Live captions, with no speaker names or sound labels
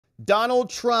Donald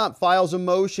Trump files a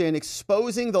motion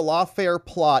exposing the Lawfare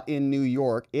plot in New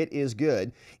York. It is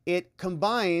good. It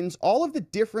combines all of the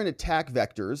different attack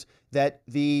vectors that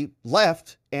the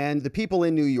left and the people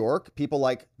in New York, people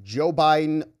like Joe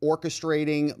Biden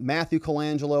orchestrating, Matthew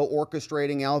Colangelo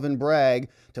orchestrating Alvin Bragg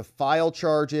to file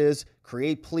charges,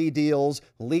 create plea deals,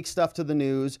 leak stuff to the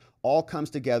news, all comes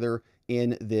together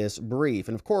in this brief.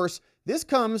 And of course, this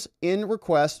comes in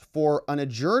request for an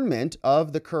adjournment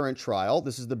of the current trial.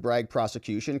 This is the Bragg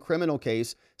prosecution, criminal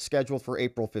case scheduled for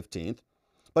April 15th.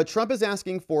 But Trump is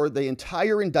asking for the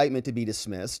entire indictment to be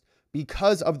dismissed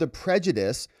because of the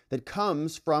prejudice that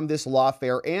comes from this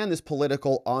lawfare and this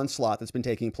political onslaught that's been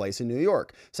taking place in New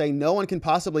York, saying no one can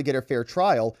possibly get a fair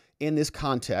trial in this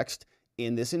context,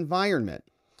 in this environment.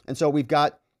 And so we've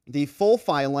got the full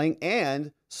filing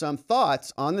and some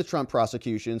thoughts on the Trump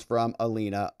prosecutions from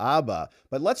Alina Habba.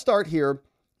 But let's start here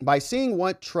by seeing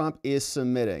what Trump is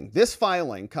submitting. This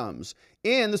filing comes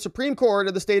in the Supreme Court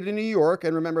of the state of New York.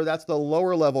 And remember, that's the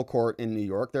lower level court in New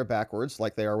York. They're backwards,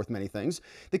 like they are with many things.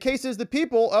 The case is the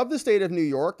people of the state of New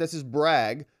York. This is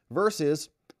Bragg versus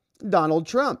Donald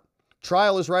Trump.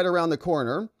 Trial is right around the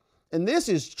corner. And this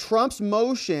is Trump's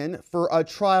motion for a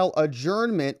trial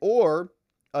adjournment or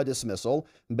a dismissal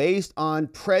based on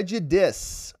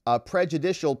prejudice,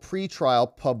 prejudicial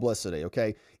pretrial publicity.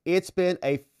 Okay. It's been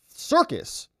a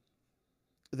circus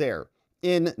there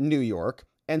in New York.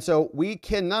 And so we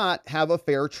cannot have a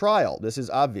fair trial. This is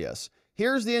obvious.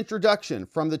 Here's the introduction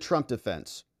from the Trump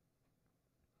defense.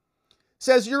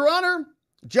 Says, Your Honor,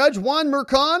 Judge Juan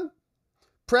Merchan,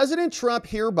 President Trump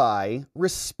hereby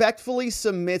respectfully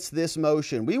submits this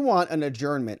motion. We want an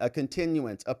adjournment, a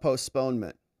continuance, a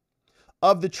postponement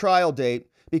of the trial date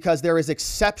because there is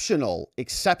exceptional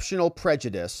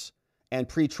prejudice and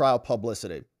pretrial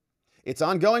publicity. It's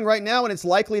ongoing right now, and it's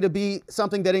likely to be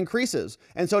something that increases.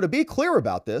 And so to be clear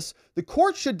about this, the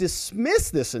court should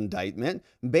dismiss this indictment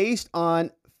based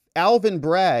on Alvin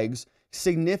Bragg's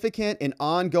significant and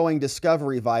ongoing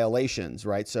discovery violations,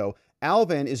 right? So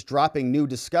Alvin is dropping new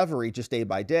discovery just day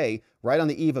by day, right on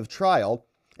the eve of trial,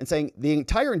 and saying the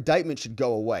entire indictment should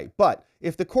go away. But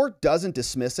if the court doesn't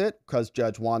dismiss it, because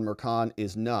Judge Juan Merchan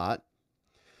is not,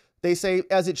 they say,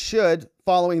 as it should,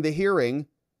 following the hearing,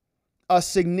 a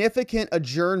significant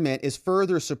adjournment is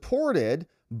further supported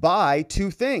by two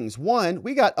things. One,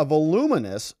 we got a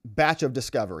voluminous batch of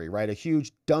discovery, right? A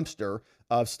huge dumpster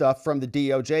of stuff from the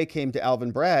DOJ came to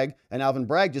Alvin Bragg, and Alvin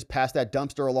Bragg just passed that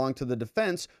dumpster along to the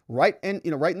defense right in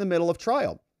the middle of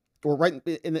trial, or right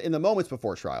in the moments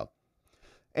before trial,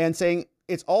 and saying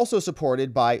it's also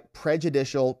supported by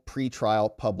prejudicial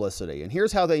pretrial publicity. And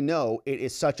here's how they know it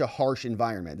is such a harsh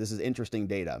environment. This is interesting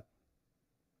data.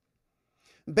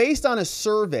 Based on a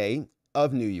survey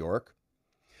of New York,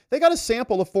 they got a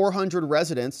sample of 400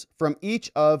 residents from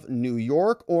each of New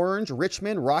York, Orange,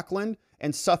 Richmond, Rockland,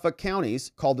 and Suffolk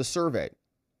counties called the survey.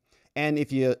 And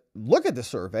if you look at the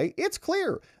survey, it's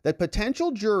clear that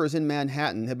potential jurors in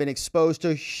Manhattan have been exposed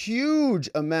to huge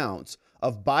amounts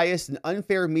of biased and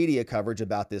unfair media coverage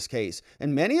about this case.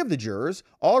 And many of the jurors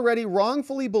already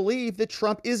wrongfully believe that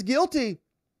Trump is guilty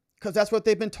because that's what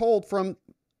they've been told from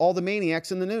all the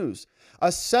maniacs in the news.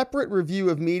 A separate review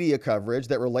of media coverage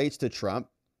that relates to Trump,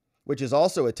 which is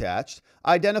also attached,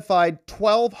 identified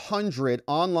 1,200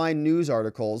 online news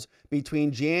articles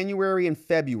between January and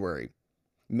February.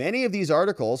 Many of these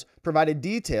articles provided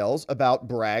details about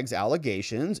Bragg's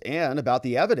allegations and about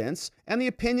the evidence and the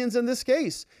opinions in this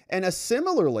case. And a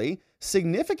similarly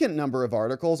significant number of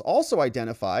articles also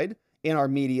identified in our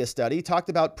media study talked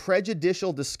about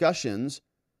prejudicial discussions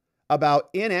about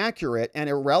inaccurate and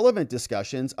irrelevant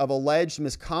discussions of alleged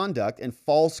misconduct and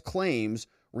false claims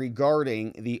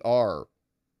regarding the R.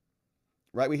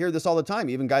 Right? We hear this all the time,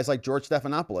 even guys like George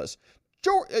Stephanopoulos.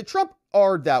 Trump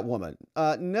R'd that woman.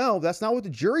 No, that's not what the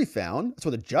jury found. That's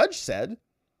what the judge said.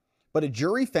 But a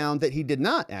jury found that he did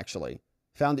not actually.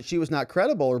 Found that she was not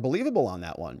credible or believable on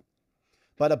that one.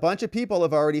 But a bunch of people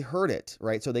have already heard it,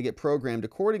 right? So they get programmed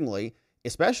accordingly,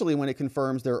 especially when it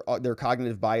confirms their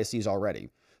cognitive biases already.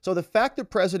 So the fact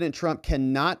that President Trump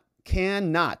cannot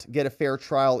get a fair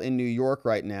trial in New York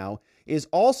right now is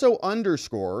also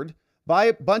underscored by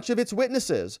a bunch of its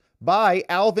witnesses, by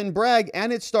Alvin Bragg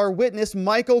and its star witness,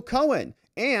 Michael Cohen,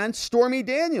 and Stormy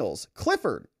Daniels,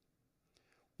 Clifford.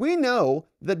 We know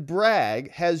that Bragg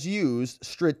has used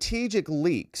strategic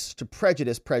leaks to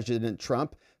prejudice President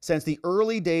Trump since the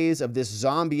early days of this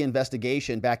zombie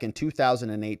investigation back in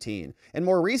 2018. And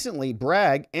more recently,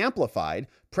 Bragg amplified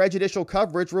prejudicial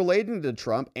coverage relating to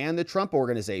Trump and the Trump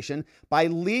Organization by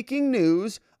leaking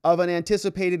news of an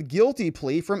anticipated guilty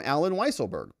plea from Allen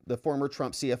Weisselberg, the former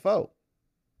Trump CFO.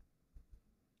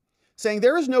 saying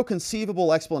there is no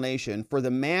conceivable explanation for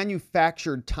the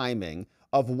manufactured timing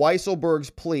of Weisselberg's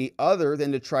plea other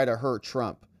than to try to hurt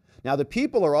Trump. Now, the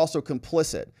people are also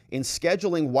complicit in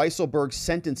scheduling Weisselberg's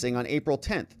sentencing on April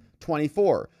 10th,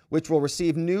 24, which will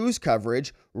receive news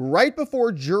coverage right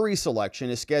before jury selection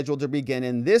is scheduled to begin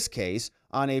in this case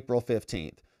on April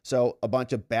 15th. So a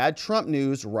bunch of bad Trump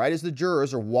news right as the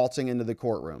jurors are waltzing into the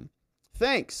courtroom.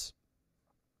 Thanks.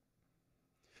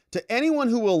 To anyone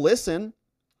who will listen,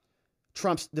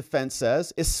 Trump's defense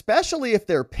says, especially if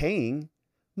they're paying,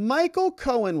 Michael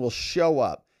Cohen will show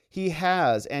up. He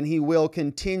has and he will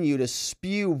continue to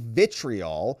spew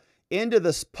vitriol into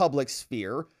the public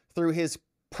sphere through his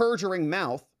perjuring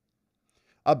mouth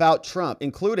about Trump,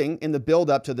 including in the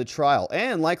build-up to the trial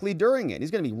and likely during it.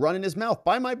 He's going to be running his mouth,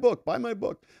 buy my book, buy my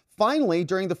book. Finally,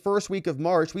 during the first week of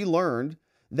March, we learned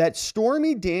that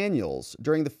Stormy Daniels,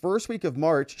 during the first week of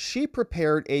March, she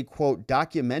prepared a, quote,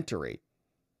 documentary.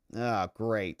 Ah,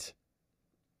 great.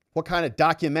 What kind of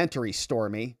documentary,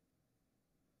 Stormy?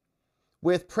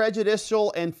 With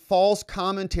prejudicial and false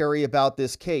commentary about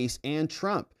this case and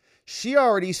Trump. She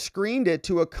already screened it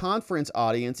to a conference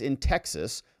audience in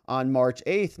Texas on March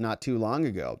 8th, not too long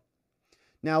ago.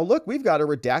 Now, look, we've got a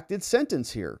redacted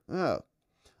sentence here. Oh.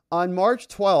 On March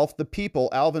 12th, the People,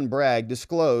 Alvin Bragg,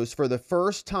 disclosed for the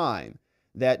first time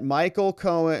that Michael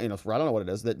Cohen, I don't know what it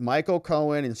is, that Michael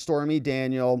Cohen and Stormy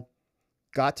Daniel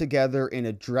got together in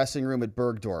a dressing room at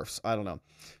Bergdorf's. I don't know.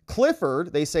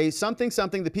 Clifford, they say something,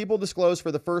 the People disclosed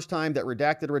for the first time that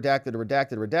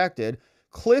redacted.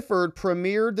 Clifford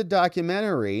premiered the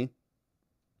documentary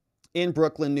in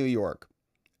Brooklyn, New York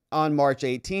on March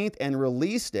 18th and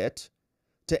released it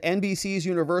to NBC's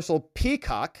Universal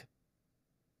Peacock,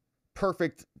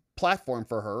 perfect platform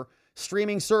for her,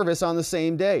 streaming service on the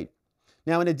same day.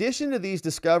 Now, in addition to these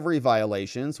discovery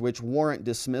violations, which warrant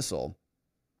dismissal,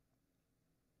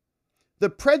 the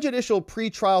prejudicial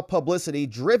pretrial publicity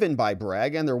driven by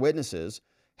Bragg and their witnesses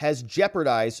has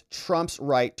jeopardized Trump's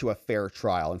right to a fair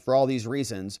trial. And for all these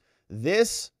reasons,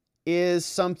 this is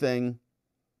something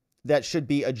that should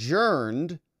be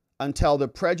adjourned until the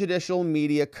prejudicial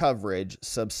media coverage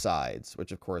subsides,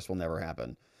 which of course will never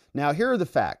happen. Now, here are the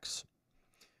facts.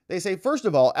 They say, first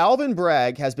of all, Alvin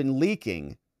Bragg has been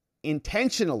leaking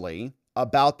intentionally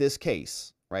about this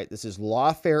case, right? This is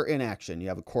lawfare in action. You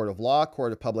have a court of law,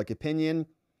 court of public opinion,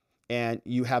 and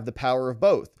you have the power of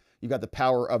both. You've got the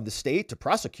power of the state to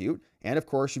prosecute, and of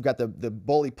course, you've got the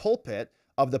bully pulpit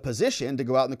of the position to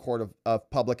go out in the court of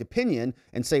public opinion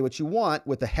and say what you want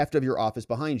with the heft of your office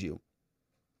behind you.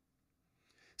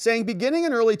 Saying, beginning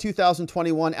in early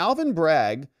 2021, Alvin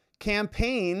Bragg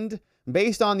campaigned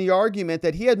based on the argument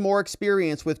that he had more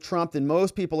experience with Trump than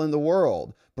most people in the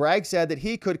world. Bragg said that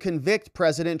he could convict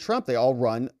President Trump. They all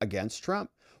run against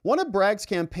Trump. One of Bragg's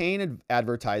campaign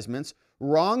advertisements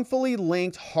wrongfully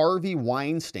linked Harvey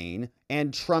Weinstein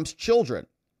and Trump's children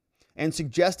and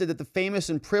suggested that the famous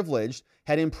and privileged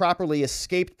had improperly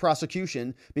escaped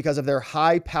prosecution because of their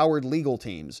high-powered legal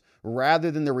teams, rather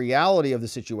than the reality of the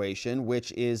situation,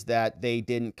 which is that they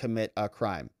didn't commit a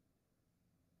crime.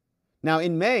 Now,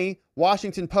 in May,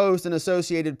 Washington Post and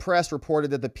Associated Press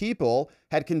reported that the People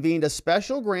had convened a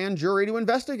special grand jury to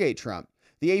investigate Trump.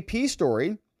 The AP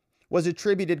story was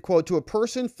attributed, quote, to a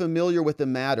person familiar with the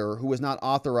matter who was not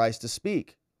authorized to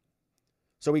speak.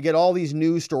 So we get all these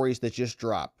news stories that just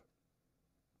drop.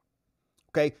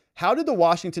 Okay, how did the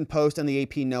Washington Post and the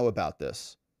AP know about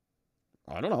this?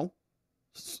 I don't know.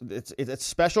 It's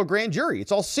special grand jury.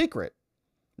 It's all secret.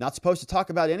 Not supposed to talk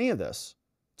about any of this.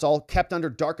 It's all kept under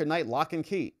dark of night, lock and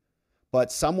key. But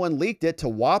someone leaked it to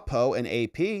WAPO and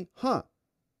AP. Huh.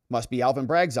 Must be Alvin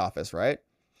Bragg's office, right?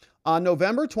 On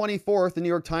November 24th, the New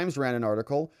York Times ran an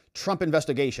article, Trump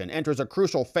investigation enters a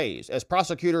crucial phase as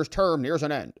prosecutor's term nears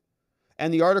an end.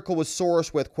 And the article was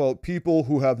sourced with, quote, people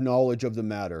who have knowledge of the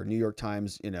matter. New York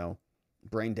Times,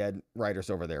 brain dead writers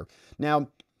over there. Now,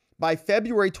 by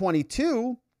February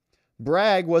 22,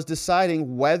 Bragg was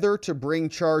deciding whether to bring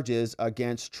charges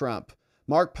against Trump.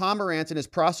 Mark Pomerantz and his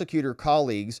prosecutor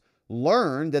colleagues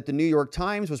learned that the New York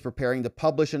Times was preparing to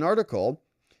publish an article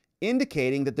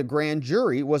indicating that the grand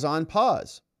jury was on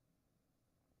pause.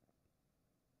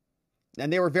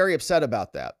 And they were very upset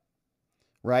about that,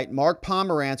 right? Mark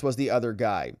Pomerantz was the other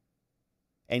guy.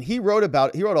 And he wrote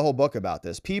a whole book about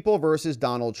this, People versus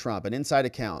Donald Trump, an inside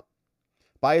account.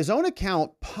 By his own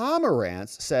account,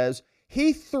 Pomerantz says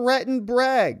he threatened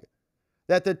Bragg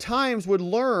that the Times would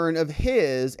learn of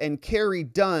his and Kerry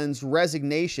Dunn's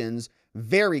resignations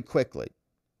very quickly.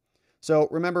 So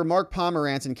remember, Mark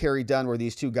Pomerantz and Kerry Dunn were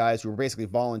these two guys who were basically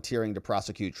volunteering to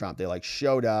prosecute Trump. They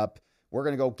showed up. We're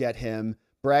going to go get him.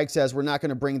 Bragg says, we're not going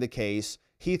to bring the case.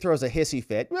 he throws a hissy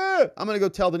fit. I'm going to go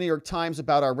tell the New York Times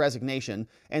about our resignation,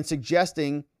 and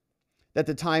suggesting that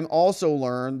the Time also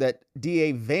learned that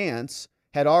DA Vance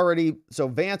had already, so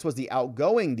Vance was the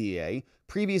outgoing DA,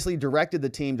 previously directed the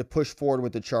team to push forward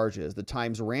with the charges. The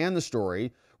Times ran the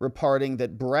story, reporting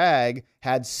that Bragg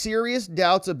had serious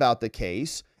doubts about the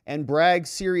case, and Bragg's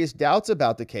serious doubts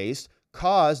about the case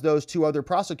caused those two other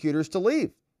prosecutors to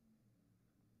leave.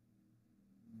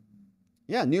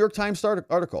 Yeah, New York Times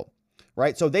article,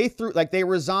 right? So they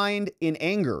resigned in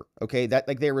anger, okay?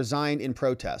 They resigned in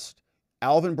protest.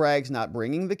 Alvin Bragg's not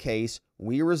bringing the case.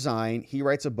 We resign. He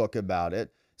writes a book about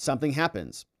it. Something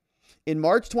happens. In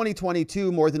March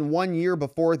 2022, more than 1 year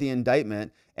before the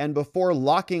indictment and before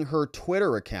locking her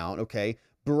Twitter account, okay,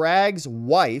 Bragg's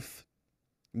wife,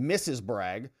 Mrs.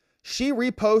 Bragg, she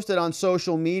reposted on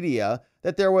social media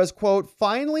that there was, quote,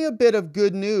 finally a bit of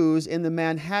good news in the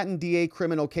Manhattan DA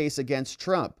criminal case against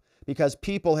Trump, because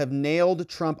people have nailed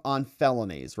Trump on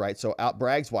felonies, right? So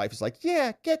Bragg's wife is like,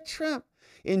 yeah, get Trump.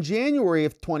 In January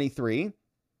of 23,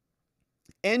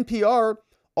 NPR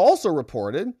also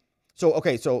reported,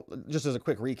 so just as a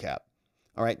quick recap,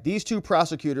 all right, these two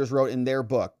prosecutors wrote in their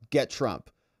book, Get Trump.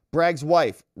 Bragg's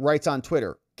wife writes on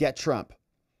Twitter, Get Trump.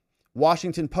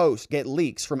 Washington Post get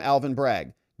leaks from Alvin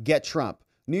Bragg, Get Trump.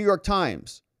 New York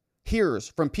Times hears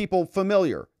from people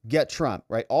familiar, Get Trump,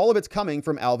 right? All of it's coming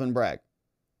from Alvin Bragg.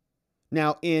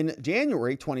 Now, in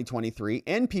January 2023,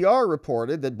 NPR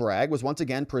reported that Bragg was once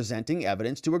again presenting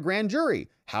evidence to a grand jury.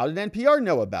 How did NPR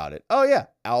know about it? Oh yeah,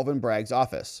 Alvin Bragg's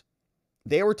office.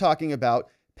 They were talking about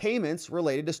payments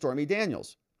related to Stormy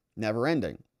Daniels. Never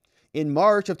ending. In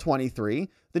March of 23,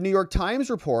 the New York Times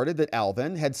reported that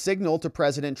Alvin had signaled to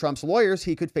President Trump's lawyers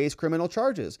he could face criminal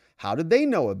charges. How did they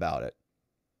know about it?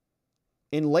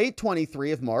 In late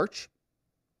 23 of March,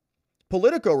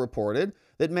 Politico reported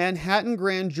that Manhattan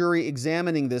grand jury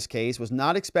examining this case was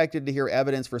not expected to hear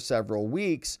evidence for several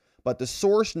weeks, but the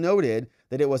source noted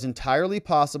that it was entirely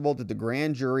possible that the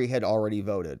grand jury had already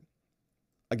voted.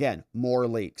 Again, more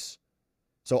leaks.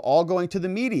 So all going to the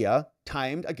media,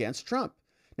 timed against Trump.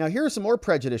 Now here are some more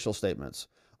prejudicial statements.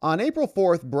 On April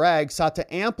 4th, Bragg sought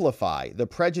to amplify the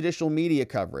prejudicial media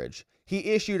coverage. He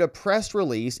issued a press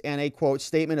release and a, quote,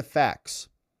 statement of facts.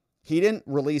 He didn't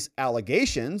release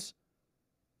allegations.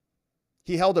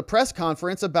 He held a press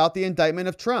conference about the indictment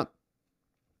of Trump.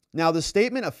 Now, the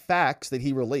statement of facts that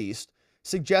he released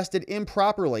suggested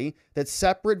improperly that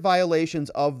separate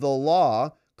violations of the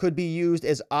law could be used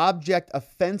as object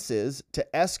offenses to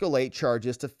escalate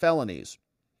charges to felonies,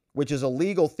 which is a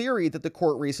legal theory that the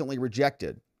court recently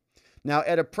rejected. Now,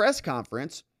 at a press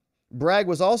conference, Bragg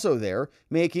was also there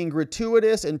making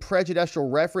gratuitous and prejudicial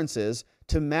references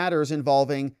to matters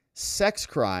involving sex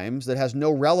crimes that has no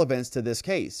relevance to this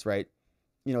case, right?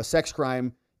 You know, sex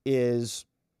crime is,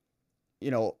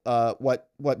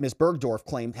 what Ms. Bergdorf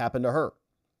claimed happened to her,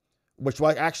 which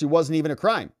actually wasn't even a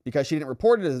crime because she didn't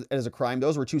report it as a crime.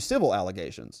 Those were two civil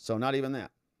allegations, so not even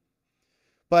that.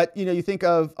 But, you think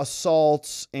of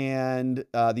assaults and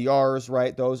the R's,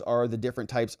 right? Those are the different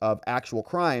types of actual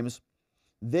crimes.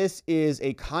 This is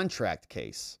a contract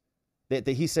case that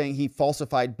he's saying he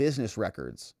falsified business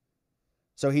records.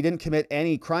 So he didn't commit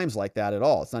any crimes like that at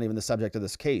all. It's not even the subject of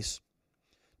this case.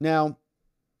 Now,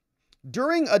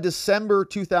 during a December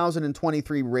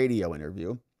 2023 radio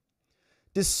interview,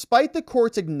 despite the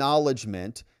court's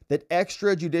acknowledgement that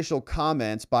extrajudicial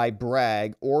comments by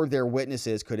Bragg or their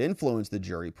witnesses could influence the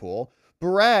jury pool,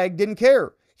 Bragg didn't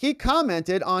care. He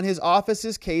commented on his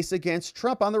office's case against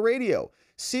Trump on the radio.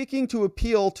 Seeking to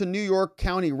appeal to New York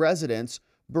County residents,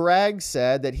 Bragg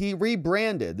said that he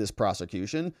rebranded this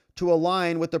prosecution to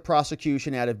align with the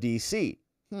prosecution out of D.C.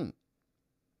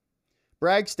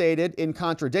 Bragg stated, in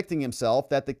contradicting himself,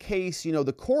 that the case,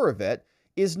 the core of it,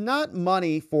 is not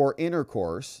money for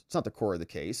intercourse. It's not the core of the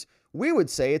case. We would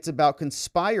say it's about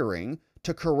conspiring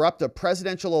to corrupt a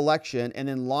presidential election and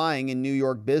then lying in New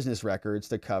York business records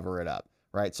to cover it up,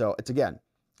 right? So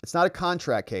it's not a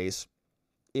contract case.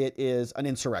 It is an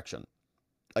insurrection,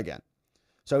 again.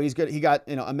 So he got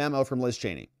a memo from Liz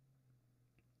Cheney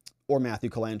or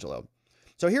Matthew Colangelo.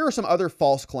 So here are some other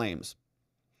false claims.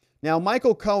 Now,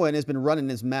 Michael Cohen has been running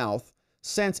his mouth.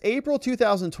 Since April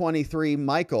 2023,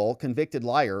 Michael, convicted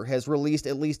liar, has released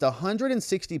at least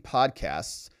 160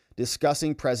 podcasts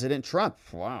discussing President Trump.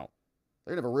 Wow.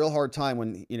 They're going to have a real hard time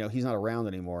when, he's not around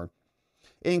anymore.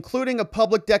 Including a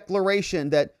public declaration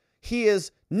that he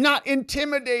is not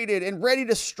intimidated and ready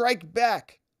to strike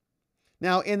back.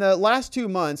 Now, in the last 2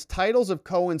 months, titles of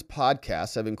Cohen's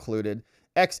podcasts have included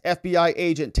ex-FBI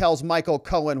agent tells Michael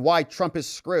Cohen why Trump is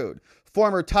screwed.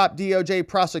 Former top DOJ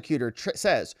prosecutor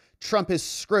says Trump is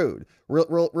screwed.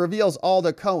 Reveals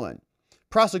Alda Cohen.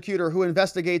 Prosecutor who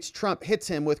investigates Trump hits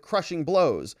him with crushing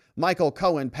blows. Michael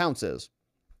Cohen pounces.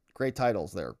 Great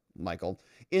titles there, Michael.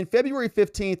 In February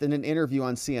 15th, in an interview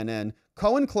on CNN,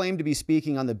 Cohen claimed to be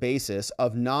speaking on the basis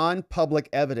of non-public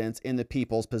evidence in the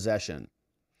people's possession.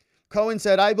 Cohen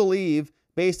said, I believe,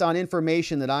 based on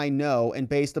information that I know and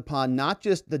based upon not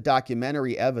just the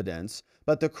documentary evidence,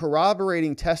 but the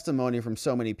corroborating testimony from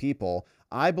so many people,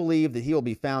 I believe that he will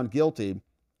be found guilty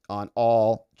on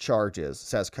all charges,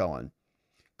 says Cohen.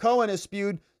 Cohen has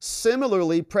spewed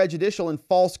similarly prejudicial and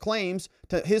false claims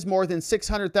to his more than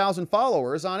 600,000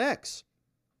 followers on X.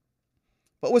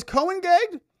 But was Cohen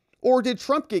gagged? Or did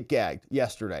Trump get gagged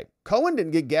yesterday? Cohen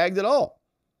didn't get gagged at all.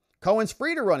 Cohen's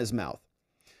free to run his mouth.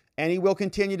 And he will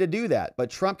continue to do that.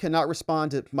 But Trump cannot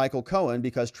respond to Michael Cohen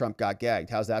because Trump got gagged.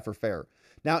 How's that for fair?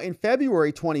 Now, in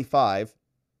February 25,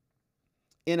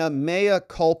 in a mea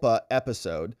culpa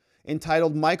episode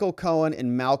entitled Michael Cohen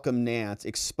and Malcolm Nance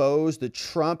Expose the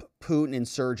Trump-Putin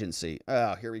Insurgency.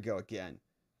 Oh, here we go again.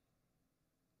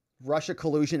 Russia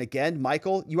collusion again.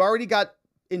 Michael, you already got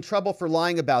in trouble for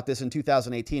lying about this in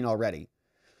 2018 already.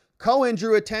 Cohen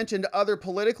drew attention to other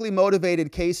politically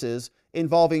motivated cases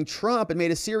involving Trump and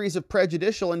made a series of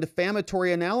prejudicial and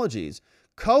defamatory analogies.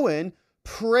 Cohen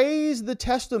praised the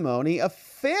testimony of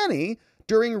Fannie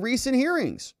during recent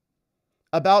hearings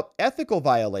about ethical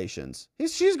violations.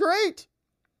 She's great.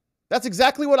 That's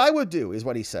exactly what I would do, is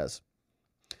what he says.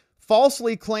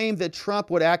 Falsely claimed that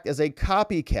Trump would act as a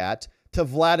copycat to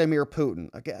Vladimir Putin.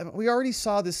 Again, we already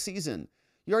saw this season.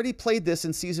 You already played this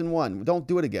in season 1. Don't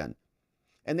do it again.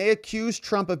 And they accused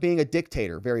Trump of being a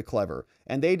dictator. Very clever.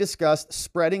 And they discussed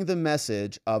spreading the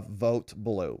message of vote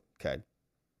blue. Okay.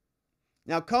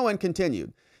 Now, Cohen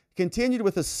continued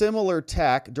with a similar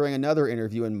tack during another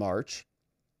interview in March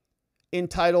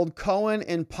entitled Cohen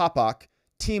and Popok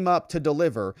Team Up to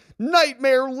Deliver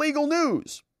Nightmare Legal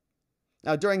News.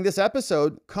 Now, during this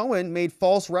episode, Cohen made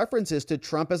false references to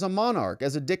Trump as a monarch,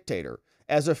 as a dictator,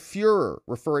 as a Führer,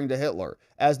 referring to Hitler,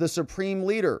 as the supreme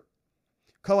leader.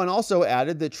 Cohen also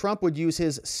added that Trump would use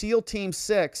his SEAL Team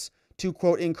 6 to,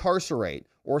 quote, incarcerate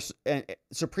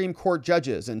Supreme Court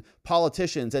judges and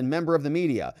politicians and member of the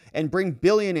media and bring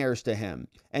billionaires to him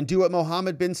and do what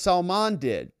Mohammed bin Salman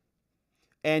did.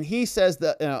 And he says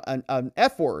that an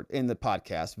F word in the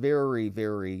podcast, very,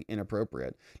 very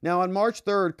inappropriate. Now, on March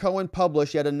 3rd, Cohen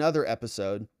published yet another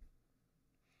episode,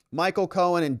 Michael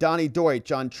Cohen and Donnie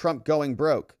Deutsch on Trump going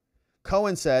broke.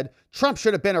 Cohen said, Trump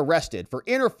should have been arrested for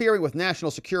interfering with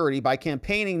national security by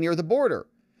campaigning near the border.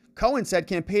 Cohen said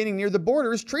campaigning near the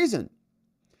border is treason.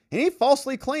 And he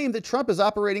falsely claimed that Trump is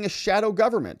operating a shadow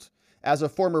government. As a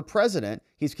former president,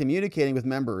 he's communicating with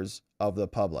members of the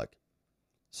public.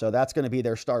 So that's going to be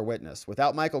their star witness.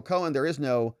 Without Michael Cohen, there is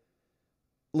no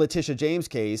Letitia James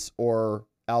case or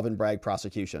Alvin Bragg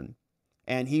prosecution.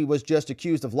 And he was just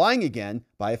accused of lying again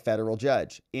by a federal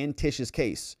judge in Tish's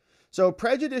case. So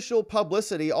prejudicial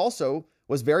publicity also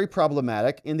was very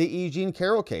problematic in the E. Jean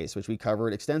Carroll case, which we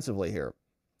covered extensively here.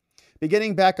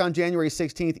 Beginning back on January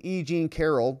 16th, E. Jean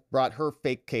Carroll brought her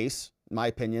fake case, in my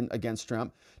opinion, against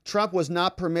Trump. Trump was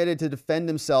not permitted to defend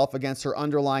himself against her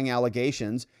underlying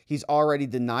allegations. He's already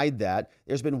denied that.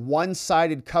 There's been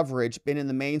one-sided coverage, been in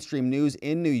the mainstream news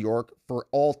in New York for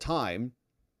all time.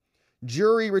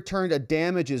 Jury returned a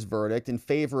damages verdict in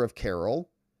favor of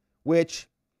Carroll, which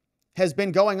has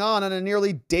been going on a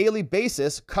nearly daily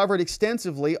basis, covered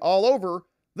extensively all over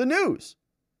the news.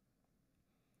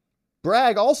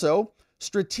 Bragg also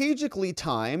strategically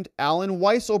timed Alan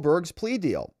Weisselberg's plea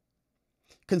deal.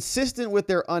 Consistent with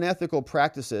their unethical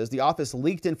practices, the office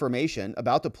leaked information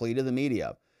about the plea to the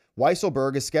media.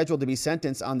 Weisselberg is scheduled to be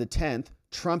sentenced on the 10th,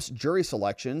 Trump's jury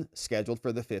selection scheduled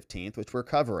for the 15th, which we're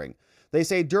covering. They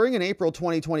say during an April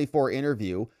 2024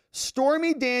 interview,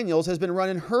 Stormy Daniels has been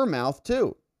running her mouth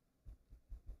too.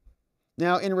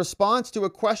 Now, in response to a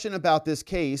question about this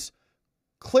case,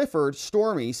 Clifford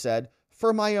Stormy said,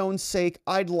 "For my own sake,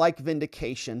 I'd like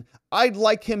vindication. I'd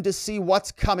like him to see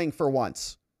what's coming for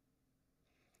once."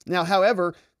 Now,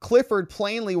 however, Clifford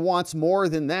plainly wants more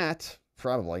than that,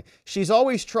 probably. She's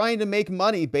always trying to make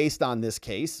money based on this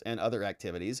case and other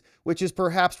activities, which is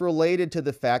perhaps related to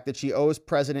the fact that she owes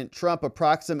President Trump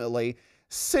approximately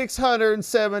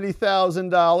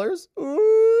 $670,000.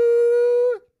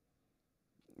 Ooh.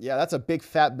 Yeah, that's a big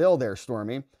fat bill there,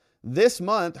 Stormy. This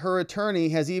month, her attorney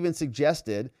has even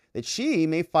suggested that she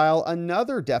may file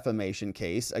another defamation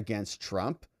case against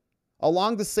Trump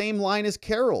along the same line as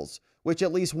Carroll's, which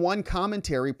at least one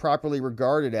commentary properly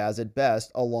regarded as, at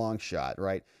best, a long shot,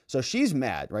 right? So she's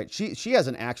mad, right? She has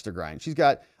an axe to grind. She's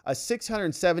got a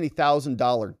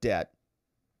 $670,000 debt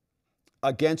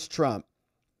against Trump.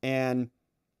 And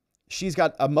she's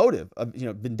got a motive of,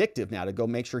 vindictive now to go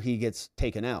make sure he gets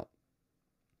taken out.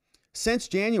 Since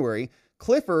January,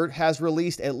 Clifford has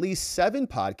released at least 7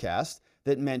 podcasts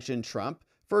that mention Trump.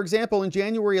 For example, in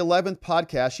January 11th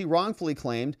podcast, she wrongfully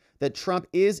claimed that Trump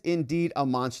is indeed a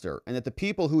monster and that the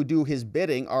people who do his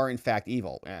bidding are in fact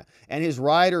evil. And his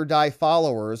ride or die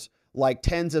followers, like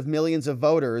tens of millions of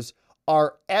voters,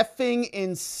 are effing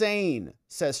insane,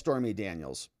 says Stormy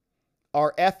Daniels.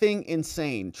 Are effing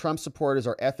insane. Trump supporters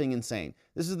are effing insane.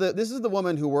 This is the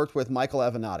woman who worked with Michael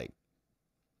Avenatti.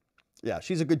 Yeah,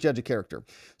 she's a good judge of character.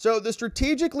 So the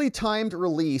strategically timed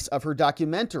release of her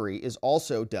documentary is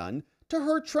also done to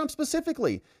hurt Trump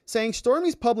specifically, saying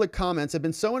Stormy's public comments have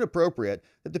been so inappropriate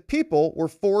that the people were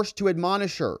forced to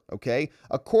admonish her, okay?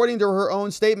 According to her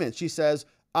own statement, she says,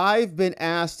 I've been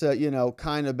asked to,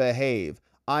 kind of behave.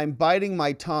 I'm biting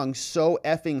my tongue so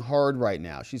effing hard right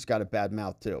now. She's got a bad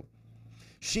mouth too.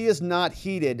 She has not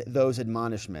heeded those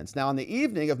admonishments. Now, on the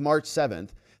evening of March 7th,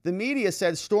 the media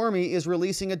said Stormy is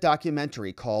releasing a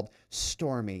documentary called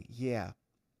Stormy, yeah,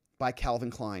 by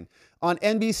Calvin Klein. On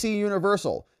NBC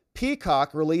Universal,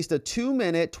 Peacock released a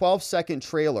 2-minute, 12-second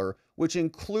trailer, which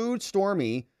includes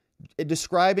Stormy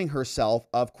describing herself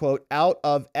of, quote, out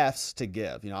of F's to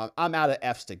give. I'm out of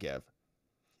F's to give.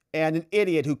 And an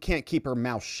idiot who can't keep her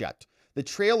mouth shut. The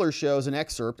trailer shows an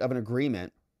excerpt of an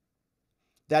agreement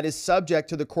that is subject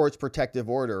to the court's protective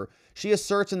order. She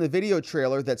asserts in the video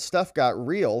trailer that stuff got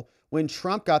real when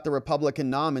Trump got the Republican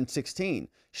nom in 2016.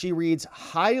 She reads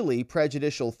highly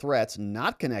prejudicial threats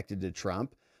not connected to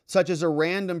Trump, such as a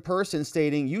random person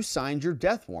stating, you signed your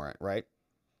death warrant, right?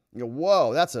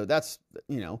 Whoa,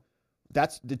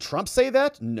 did Trump say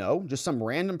that? No, just some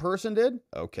random person did?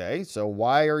 Okay, so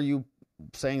why are you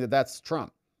saying that that's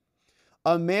Trump?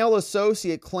 A male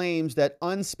associate claims that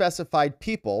unspecified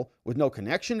people with no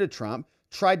connection to Trump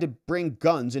tried to bring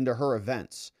guns into her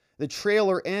events. The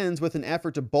trailer ends with an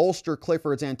effort to bolster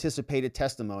Clifford's anticipated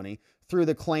testimony through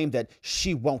the claim that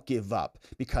she won't give up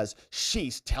because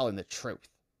she's telling the truth.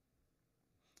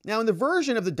 Now, in the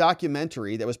version of the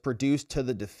documentary that was produced to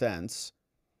the defense,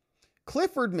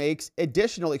 Clifford makes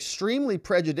additional extremely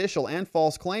prejudicial and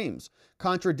false claims.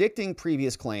 Contradicting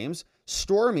previous claims,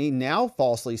 Stormy now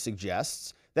falsely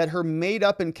suggests that her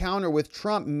made-up encounter with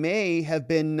Trump may have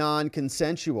been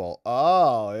non-consensual.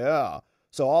 Oh, yeah.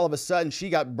 So all of a sudden, she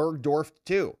got Bergdorfed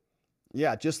too.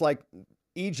 Yeah, just like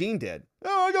E. Jean did.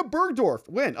 Oh, I got Bergdorfed.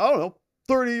 When? I don't know,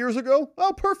 30 years ago?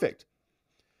 Oh, perfect.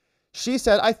 She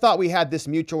said, I thought we had this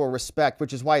mutual respect,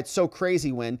 which is why it's so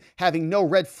crazy when, having no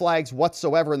red flags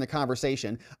whatsoever in the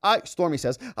conversation, Stormy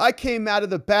says, I came out of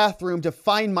the bathroom to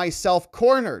find myself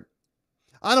cornered.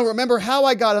 I don't remember how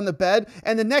I got on the bed,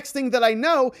 and the next thing that I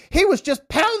know, he was just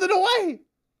pounding away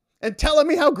and telling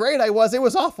me how great I was. It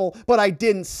was awful, but I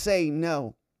didn't say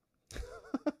no.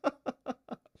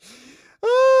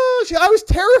 I was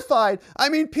terrified. I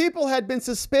mean, people had been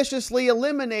suspiciously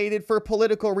eliminated for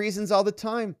political reasons all the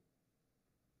time.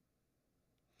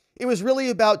 It was really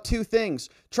about 2 things,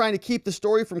 trying to keep the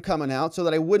story from coming out so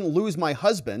that I wouldn't lose my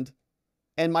husband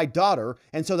and my daughter,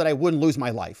 and so that I wouldn't lose my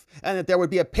life, and that there would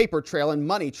be a paper trail and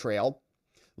money trail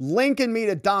linking me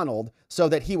to Donald so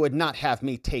that he would not have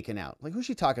me taken out. Like, who's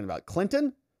she talking about?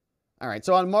 Clinton? All right,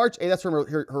 so on March 8th, that's from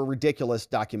her ridiculous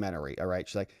documentary, all right?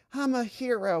 She's like, I'm a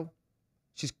hero.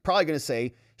 She's probably going to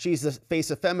say she's the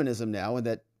face of feminism now and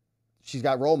that she's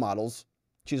got role models.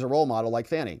 She's a role model like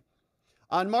Fanny.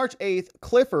 On March 8th,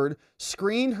 Clifford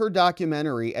screened her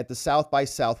documentary at the South by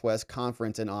Southwest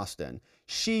conference in Austin.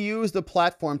 She used the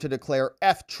platform to declare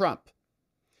F Trump.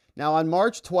 Now, on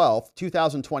March 12th,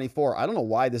 2024, I don't know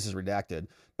why this is redacted,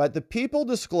 but the People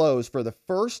disclosed for the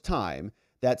first time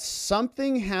that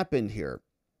something happened here.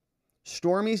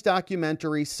 Stormy's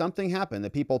documentary, something happened. The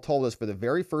People told us for the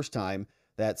very first time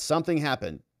that something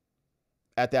happened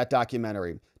at that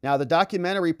documentary. Now, the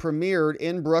documentary premiered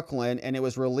in Brooklyn and it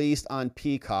was released on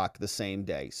Peacock the same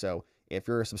day. So if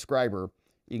you're a subscriber,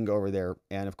 you can go over there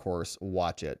and, of course,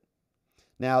 watch it.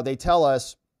 Now, they tell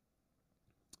us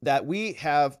that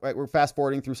we're fast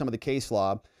forwarding through some of the case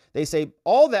law. They say,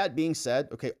 all that being said,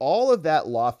 okay, all of that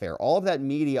lawfare, all of that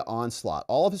media onslaught,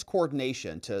 all of his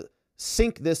coordination to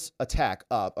sync this attack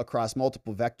up across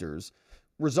multiple vectors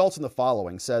results in the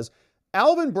following. Says,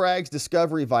 Alvin Bragg's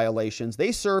discovery violations,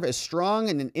 they serve as strong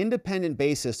and an independent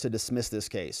basis to dismiss this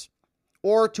case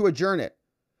or to adjourn it,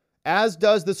 as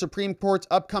does the Supreme Court's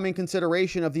upcoming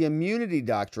consideration of the immunity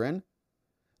doctrine.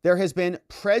 There has been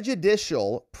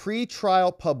prejudicial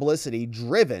pretrial publicity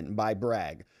driven by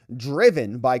Bragg,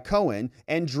 driven by Cohen,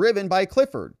 and driven by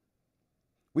Clifford.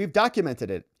 We've documented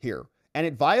it here, and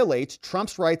it violates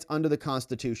Trump's rights under the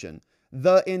Constitution.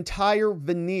 The entire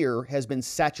veneer has been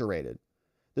saturated.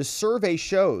 The survey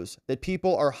shows that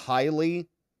people are highly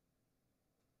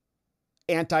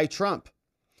anti-Trump.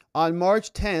 On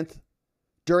March 10th,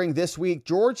 during this week,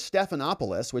 George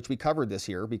Stephanopoulos, which we covered this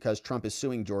here because Trump is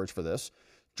suing George for this,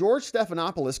 George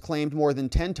Stephanopoulos claimed more than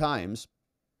 10 times,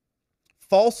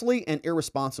 falsely and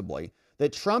irresponsibly,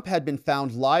 that Trump had been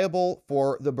found liable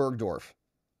for the Bergdorf.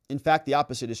 In fact, the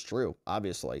opposite is true,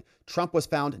 obviously. Trump was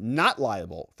found not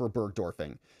liable for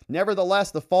Bergdorfing.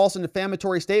 Nevertheless, the false and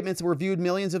defamatory statements were viewed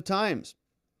millions of times.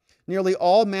 Nearly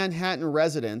all Manhattan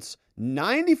residents,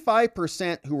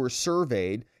 95% who were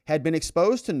surveyed, had been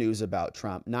exposed to news about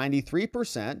Trump.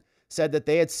 93% said that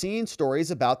they had seen stories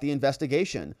about the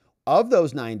investigation. Of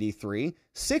those 93,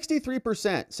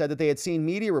 63% said that they had seen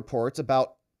media reports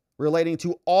about relating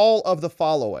to all of the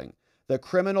following: the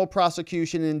criminal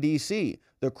prosecution in D.C.,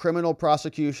 the criminal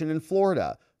prosecution in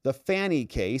Florida, the Fannie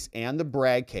case and the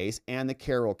Bragg case and the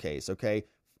Carroll case, okay?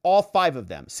 All 5 of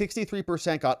them.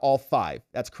 63% got all 5.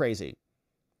 That's crazy.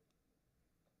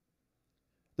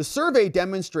 The survey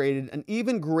demonstrated an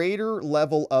even greater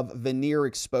level of veneer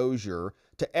exposure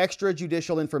to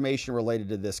extrajudicial information related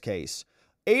to this case.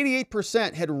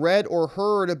 88% had read or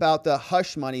heard about the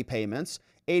hush money payments.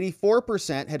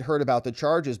 84% had heard about the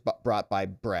charges brought by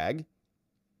Bragg.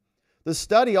 The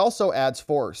study also adds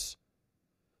force.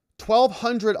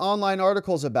 1,200 online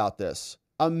articles about this.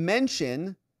 A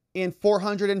mention in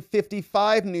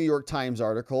 455 New York Times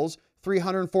articles,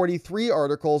 343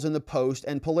 articles in the Post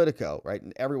and Politico, right?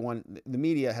 And everyone, the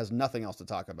media has nothing else to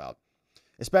talk about,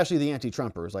 especially the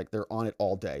anti-Trumpers, like they're on it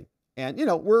all day. And,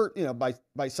 we're,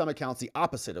 by some accounts, the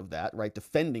opposite of that, right?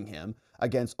 Defending him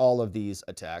against all of these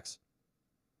attacks.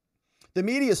 The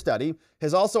media study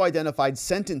has also identified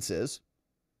sentences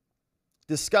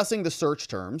discussing the search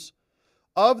terms.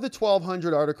 Of the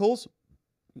 1,200 articles,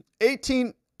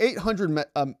 800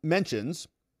 mentions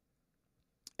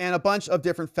and a bunch of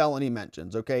different felony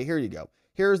mentions. Okay, here you go.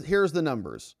 Here's the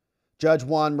numbers. Judge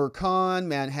Juan Mercan,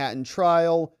 Manhattan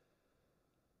trial.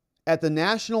 At the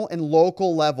national and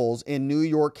local levels in New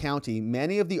York County,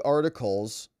 many of the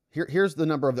articles, here's the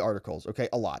number of the articles, okay,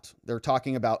 a lot. They're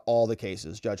talking about all the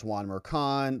cases. Judge Juan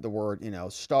Mercan, the word,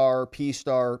 star,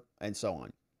 P-star, and so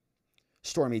on.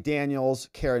 Stormy Daniels,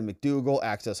 Karen McDougal,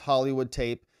 Access Hollywood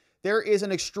tape. There is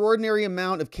an extraordinary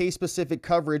amount of case-specific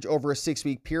coverage over a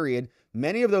 6-week period.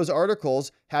 Many of those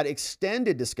articles had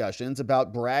extended discussions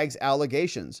about Bragg's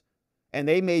allegations, and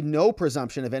they made no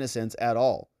presumption of innocence at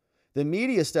all. The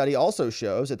media study also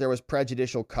shows that there was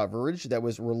prejudicial coverage that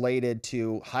was related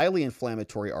to highly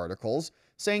inflammatory articles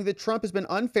saying that Trump has been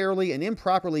unfairly and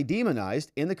improperly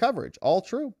demonized in the coverage. All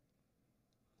true.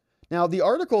 Now, the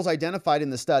articles identified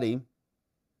in the study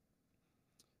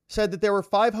said that there were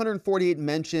 548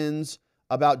 mentions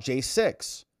about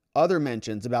J6, other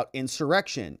mentions about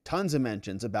insurrection, tons of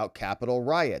mentions about Capitol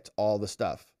riot, all the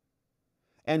stuff.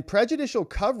 And prejudicial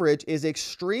coverage is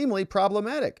extremely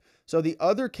problematic. So the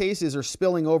other cases are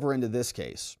spilling over into this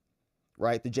case,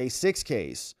 right? The J6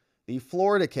 case, the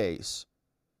Florida case.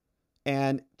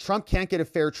 And Trump can't get a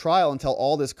fair trial until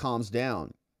all this calms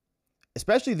down.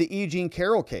 Especially the E. Jean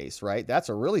Carroll case, right? That's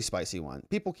a really spicy one.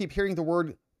 People keep hearing the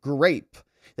word grape.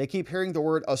 They keep hearing the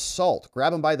word assault,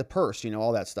 grab him by the purse,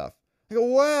 all that stuff. I go,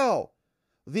 wow,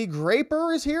 the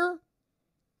graper is here?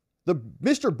 The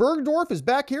Mr. Bergdorf is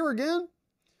back here again?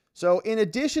 So in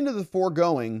addition to the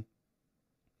foregoing,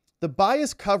 the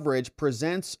biased coverage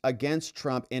presents against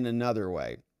Trump in another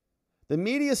way. The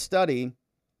media study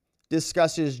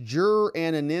discusses juror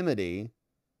anonymity.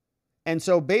 And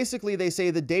so basically they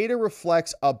say the data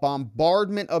reflects a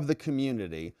bombardment of the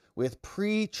community with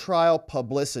pre-trial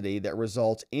publicity that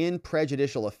results in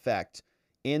prejudicial effect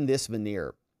in this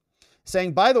veneer.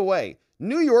 Saying, by the way,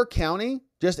 New York County,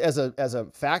 just as a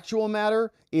factual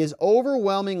matter, is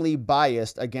overwhelmingly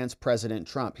biased against President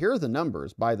Trump. Here are the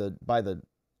numbers by the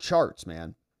charts,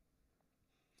 man.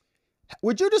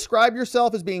 Would you describe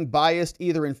yourself as being biased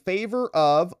either in favor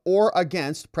of or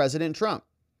against President Trump?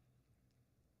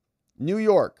 New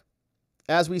York,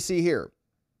 as we see here,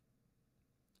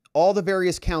 all the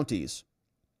various counties,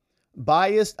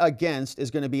 biased against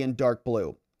is going to be in dark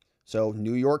blue. So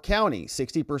New York County,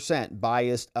 60%,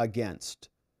 biased against.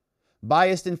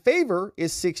 Biased in favor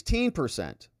is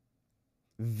 16%.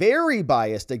 Very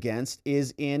biased against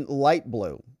is in light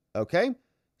blue, okay?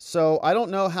 So I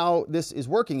don't know how this is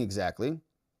working exactly.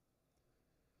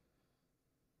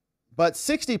 But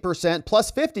 60%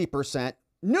 plus 50%,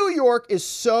 New York is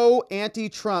so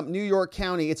anti-Trump, New York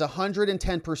County, it's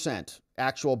 110%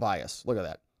 actual bias. Look at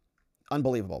that.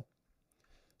 Unbelievable.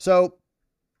 So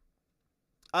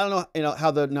I don't know,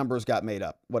 how the numbers got made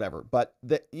up, whatever, but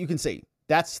you can see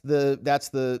that's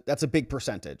a big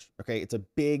percentage. Okay. It's a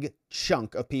big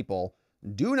chunk of people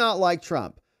do not like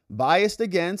Trump. Biased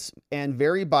against and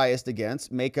very biased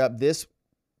against make up this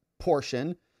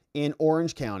portion in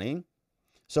Orange County.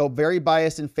 So very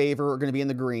biased in favor are going to be in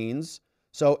the Greens.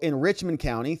 So in Richmond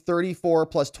County, 34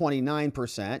 plus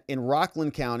 29%. In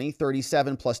Rockland County,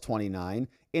 37 plus 29.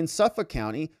 In Suffolk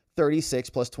County, 36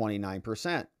 plus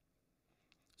 29%.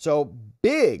 So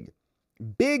big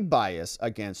bias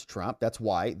against Trump. That's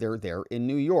why they're there in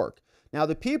New York. Now,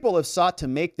 the people have sought to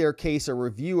make their case a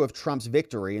review of Trump's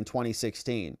victory in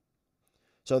 2016.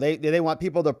 So they want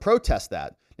people to protest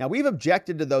that. Now, we've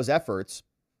objected to those efforts,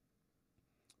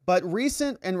 but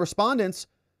recent and respondents'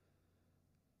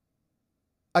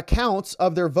 accounts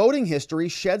of their voting history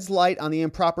sheds light on the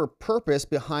improper purpose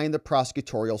behind the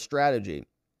prosecutorial strategy.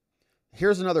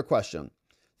 Here's another question.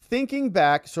 Thinking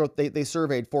back, so they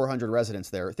surveyed 400 residents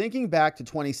there. Thinking back to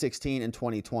 2016 and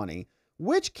 2020,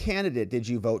 which candidate did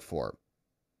you vote for?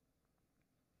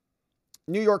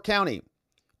 New York County,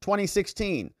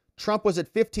 2016, Trump was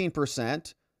at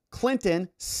 15%, Clinton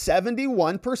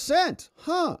 71%.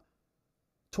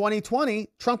 2020,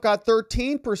 Trump got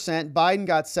 13%, Biden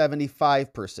got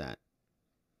 75%.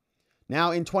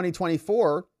 Now in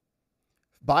 2024,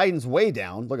 Biden's way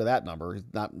down. Look at that number. He's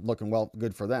not looking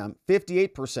good for them.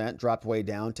 58% dropped way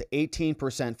down to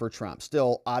 18% for Trump.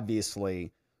 Still,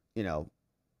 obviously,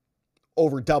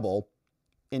 over double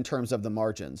in terms of the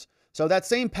margins. So that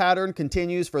same pattern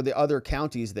continues for the other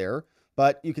counties there,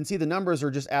 but you can see the numbers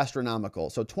are just astronomical.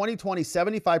 So 2020,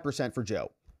 75% for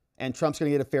Joe, and Trump's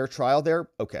going to get a fair trial there.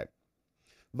 Okay.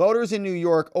 Voters in New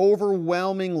York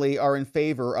overwhelmingly are in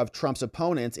favor of Trump's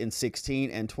opponents in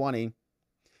 16 and 20.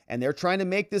 And they're trying to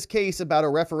make this case about a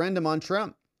referendum on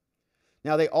Trump.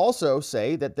 Now, they also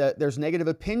say that there's negative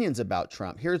opinions about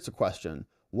Trump. Here's the question.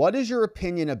 What is your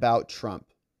opinion about Trump?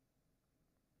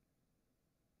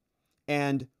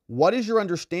 And what is your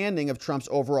understanding of Trump's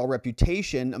overall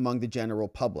reputation among the general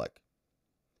public?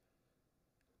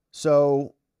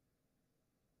 So,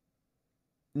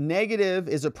 negative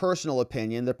is a personal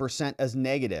opinion. The percent is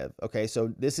negative. Okay,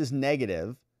 so this is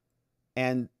negative.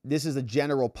 And this is a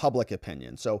general public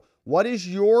opinion. So what is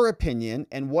your opinion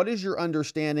and what is your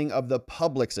understanding of the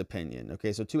public's opinion?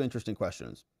 Okay, so two interesting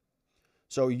questions.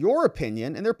 So your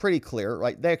opinion, and they're pretty clear,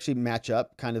 right? They actually match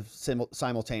up kind of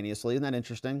simultaneously. Isn't that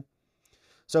interesting?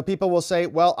 So people will say,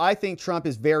 well, I think Trump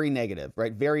is very negative,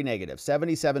 right? Very negative,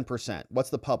 77%. What's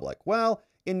the public? Well,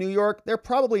 in New York, they're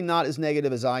probably not as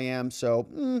negative as I am. So,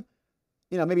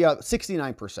 maybe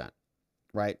 69%,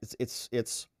 right?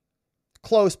 It's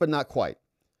close, but not quite.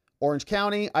 Orange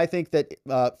County, I think that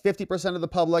 50% of the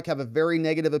public have a very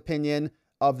negative opinion.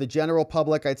 Of the general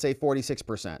public, I'd say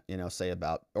 46%,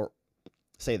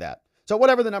 say that. So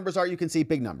whatever the numbers are, you can see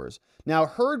big numbers. Now,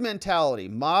 herd mentality,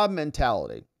 mob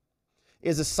mentality,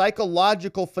 is a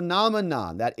psychological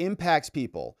phenomenon that impacts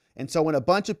people. And so when a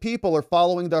bunch of people are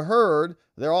following the herd,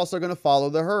 they're also going to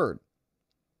follow the herd.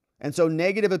 And so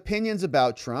negative opinions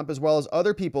about Trump, as well as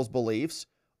other people's beliefs,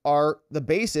 are the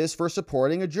basis for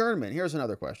supporting adjournment. Here's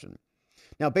another question.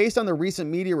 Now, based on the recent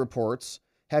media reports,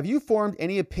 have you formed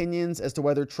any opinions as to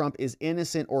whether Trump is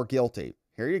innocent or guilty?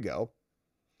 Here you go.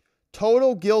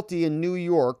 Total guilty in New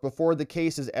York before the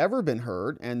case has ever been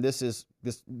heard, and this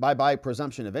bye-bye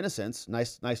presumption of innocence.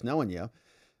 Nice knowing you.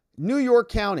 New York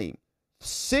County,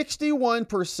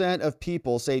 61% of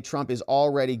people say Trump is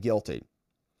already guilty.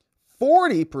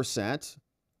 40%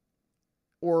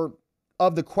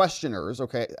 of the questioners,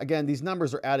 okay, again, these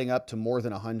numbers are adding up to more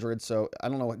than 100, so I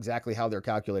don't know exactly how they're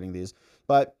calculating these,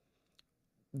 but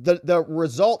the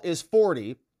result is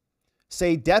 40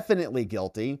 say definitely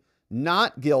guilty,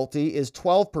 not guilty is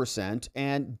 12%,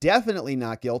 and definitely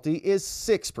not guilty is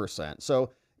 6%.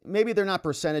 So maybe they're not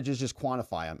percentages, just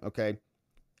quantify them, okay,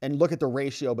 and look at the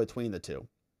ratio between the two.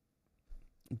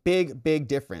 Big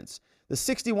difference. The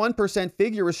 61%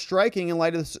 figure is striking in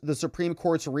light of the Supreme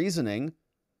Court's reasoning,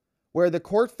 where the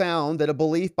court found that a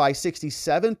belief by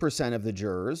 67% of the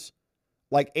jurors,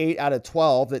 like 8 out of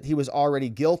 12, that he was already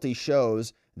guilty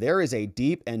shows there is a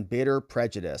deep and bitter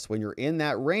prejudice. When you're in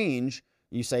that range,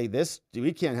 you say,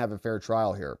 we can't have a fair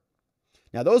trial here.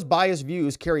 Now, those biased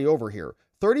views carry over here.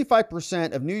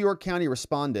 35% of New York County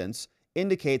respondents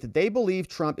indicate that they believe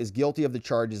Trump is guilty of the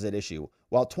charges at issue,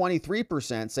 while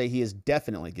 23% say he is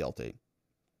definitely guilty.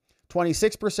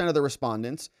 26% of the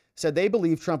respondents said they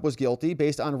believe Trump was guilty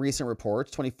based on recent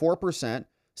reports. 24%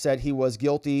 said he was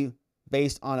guilty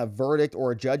based on a verdict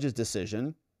or a judge's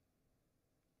decision.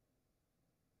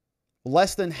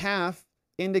 Less than half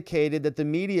indicated that the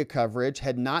media coverage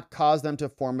had not caused them to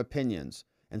form opinions.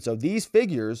 And so these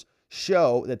figures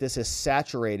show that this has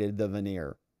saturated the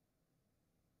veneer.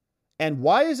 And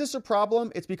why is this a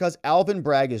problem? It's because Alvin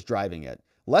Bragg is driving it.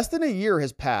 Less than a year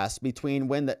has passed between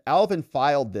when Alvin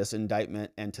filed this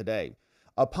indictment and today.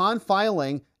 Upon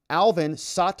filing, Alvin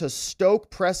sought to stoke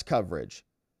press coverage,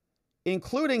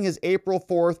 including his April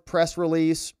 4th press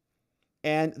release,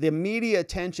 and the media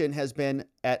attention has been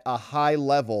at a high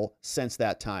level since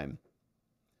that time.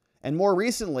 And more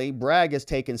recently, Bragg has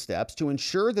taken steps to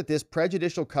ensure that this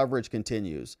prejudicial coverage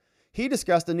continues. He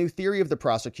discussed a new theory of the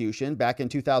prosecution back in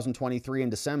 2023 in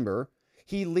December.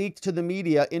 He leaked to the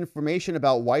media information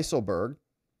about Weisselberg.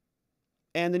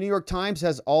 And the New York Times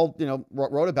has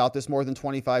wrote about this more than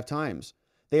 25 times.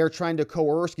 They are trying to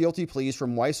coerce guilty pleas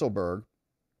from Weisselberg.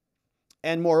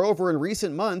 And moreover, in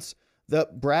recent months, the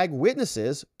Bragg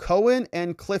witnesses, Cohen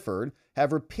and Clifford,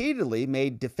 have repeatedly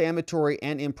made defamatory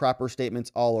and improper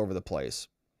statements all over the place.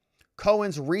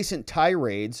 Cohen's recent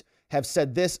tirades have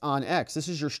said this on X. This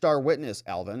is your star witness,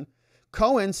 Alvin.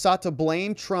 Cohen sought to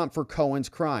blame Trump for Cohen's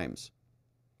crimes,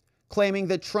 claiming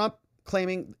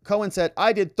Cohen said,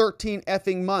 I did 13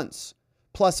 effing months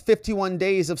plus 51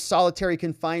 days of solitary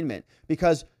confinement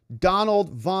because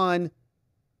Donald Von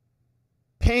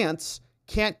Pants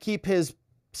can't keep his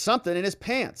something in his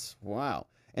pants. Wow.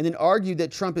 And then argued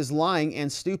that Trump is lying and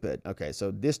stupid. Okay,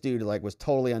 so this dude was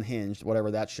totally unhinged,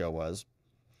 whatever that show was.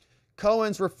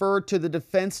 Cohen's referred to the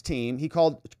defense team.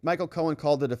 Michael Cohen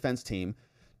called the defense team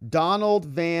Donald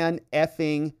Van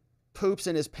effing poops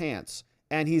in his pants.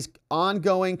 And he's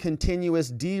ongoing, continuous,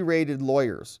 D-rated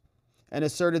lawyers, and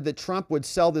asserted that Trump would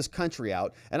sell this country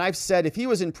out. And I've said if he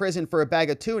was in prison for a bag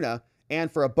of tuna and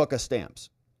for a book of stamps.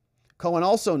 Cohen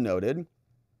also noted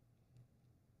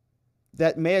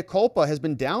that mea culpa has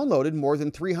been downloaded more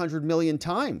than 300 million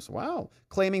times. Wow.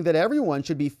 Claiming that everyone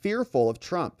should be fearful of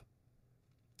Trump.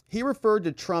 He referred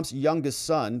to Trump's youngest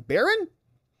son, Barron,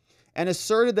 and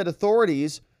asserted that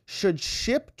authorities should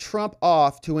ship Trump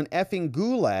off to an effing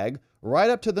gulag right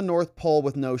up to the North Pole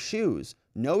with no shoes,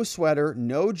 no sweater,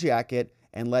 no jacket,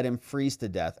 and let him freeze to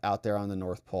death out there on the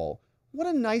North Pole. What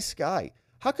a nice guy.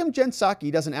 How come Jen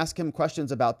Psaki doesn't ask him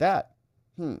questions about that?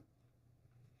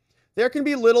 There can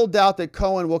be little doubt that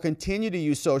Cohen will continue to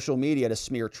use social media to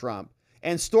smear Trump.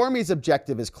 And Stormy's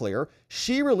objective is clear.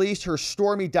 She released her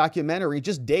Stormy documentary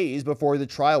just days before the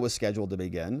trial was scheduled to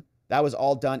begin. That was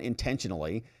all done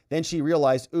intentionally. Then she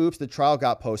realized, oops, the trial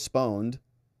got postponed.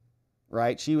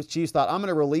 Right? She thought, I'm going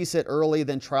to release it early,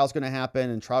 then trial's going to happen,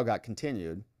 and trial got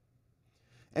continued.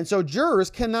 And so jurors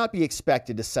cannot be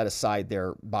expected to set aside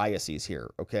their biases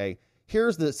here, okay?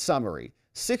 Here's the summary.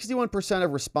 61%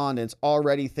 of respondents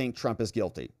already think Trump is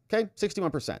guilty, okay?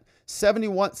 61%.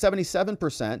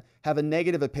 77% have a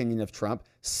negative opinion of Trump.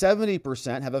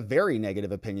 70% have a very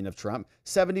negative opinion of Trump.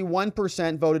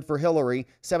 71% voted for Hillary.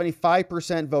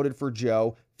 75% voted for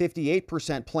Joe.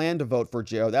 58% plan to vote for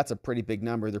Joe. That's a pretty big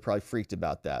number. They're probably freaked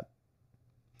about that.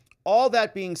 All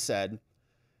that being said,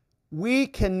 we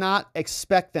cannot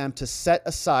expect them to set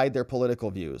aside their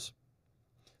political views.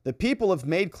 The people have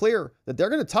made clear that they're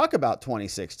going to talk about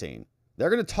 2016. They're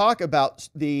going to talk about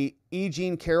the E.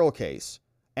 Jean Carroll case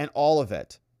and all of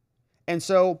it. And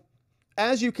so,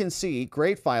 as you can see,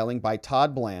 great filing by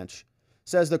Todd Blanche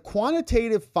says the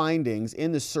quantitative findings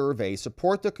in the survey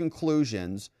support the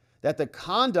conclusions that the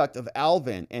conduct of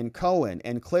Alvin and Cohen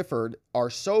and Clifford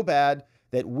are so bad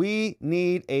that we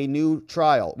need a new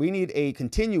trial. We need a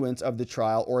continuance of the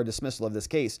trial or a dismissal of this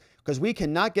case because we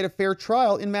cannot get a fair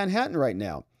trial in Manhattan right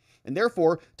now. And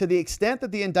therefore, to the extent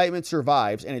that the indictment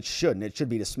survives, and it should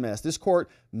be dismissed, this court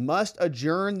must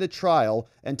adjourn the trial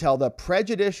until the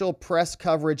prejudicial press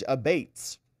coverage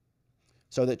abates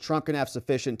so that Trump can have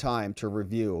sufficient time to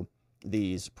review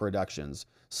these productions.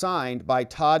 Signed by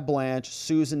Todd Blanche,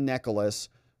 Susan Nicholas,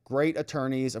 great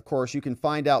attorneys. Of course, you can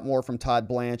find out more from Todd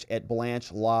Blanche at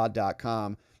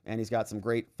blanchelaw.com. And he's got some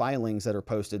great filings that are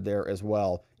posted there as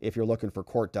well if you're looking for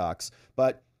court docs.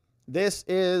 But this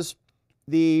is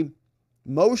the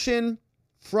motion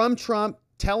from Trump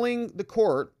telling the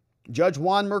court, Judge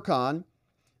Juan Merchan,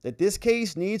 that this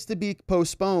case needs to be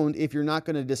postponed if you're not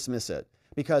going to dismiss it,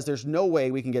 because there's no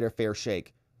way we can get a fair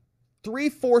shake.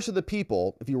 3/4 of the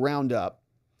people, if you round up,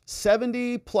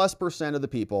 70+% of the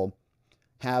people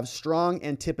have strong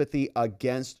antipathy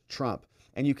against Trump.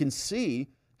 And you can see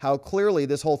how clearly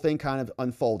this whole thing kind of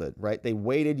unfolded, right? They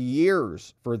waited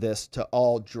years for this to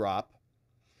all drop.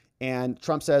 And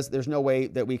Trump says there's no way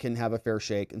that we can have a fair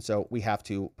shake, and so we have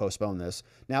to postpone this.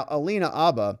 Now, Alina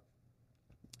Habba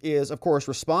is, of course,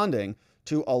 responding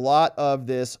to a lot of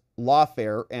this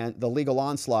lawfare and the legal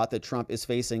onslaught that Trump is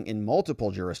facing in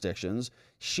multiple jurisdictions.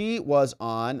 She was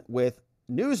on with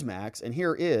Newsmax, and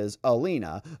here is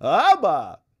Alina.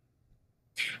 Habba!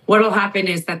 What will happen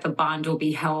is that the bond will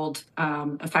be held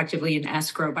effectively in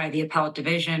escrow by the appellate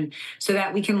division so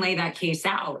that we can lay that case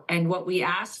out. And what we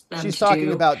asked them She's to talking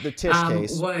do about the Tish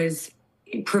case. Was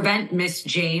prevent Miss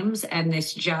James and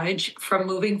this judge from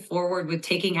moving forward with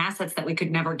taking assets that we could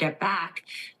never get back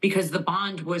because the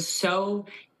bond was so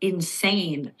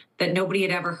insane that nobody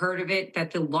had ever heard of it,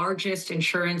 that the largest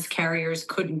insurance carriers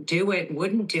couldn't do it,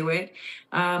 wouldn't do it,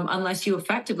 unless you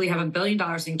effectively have $1 billion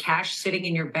in cash sitting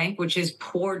in your bank, which is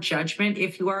poor judgment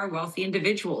if you are a wealthy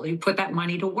individual. You put that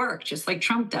money to work, just like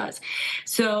Trump does.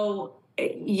 So,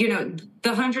 you know, the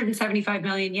 175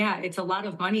 million, yeah, it's a lot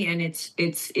of money, and it's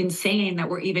insane that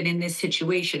we're even in this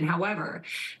situation. However,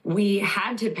 we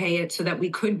had to pay it so that we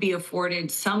could be afforded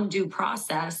some due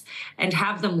process and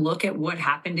have them look at what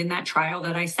happened in that trial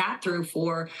that I sat through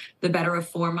for the better of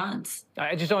 4 months.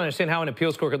 I just don't understand how an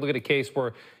appeals court could look at a case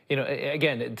where, you know,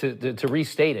 again, to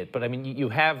restate it, but I mean, you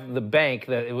have the bank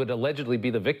that it would allegedly be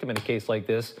the victim in a case like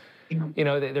this. You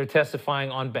know, they're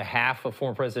testifying on behalf of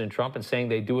former President Trump and saying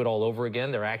they do it all over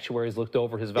again. Their actuaries looked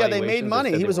over his valuations. Yeah, they made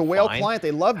money. He was a whale client.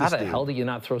 They loved this dude. How the hell do you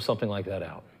not throw something like that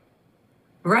out?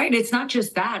 Right. It's not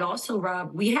just that. Also,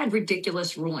 Rob, we had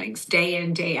ridiculous rulings day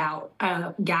in, day out,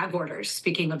 gag orders.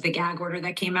 Speaking of the gag order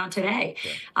that came out today,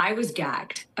 yeah. I was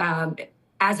gagged.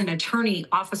 As an attorney,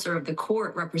 officer of the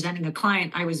court representing a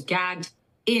client, I was gagged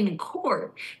in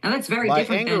court. Now, that's very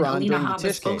different than Alina,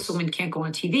 Habba, spokeswoman, can't go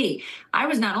on TV. I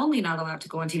was not only not allowed to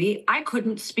go on TV, I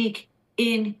couldn't speak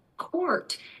in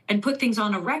court and put things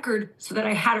on a record so that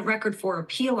I had a record for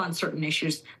appeal on certain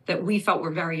issues that we felt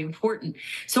were very important.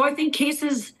 So I think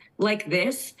cases like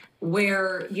this,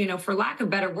 where, you know, for lack of a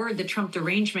better word, the Trump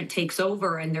derangement takes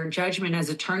over and their judgment as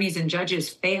attorneys and judges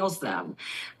fails them.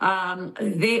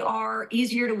 They are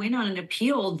easier to win on an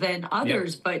appeal than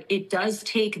others, but it does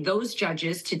take those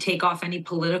judges to take off any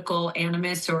political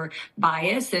animus or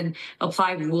bias and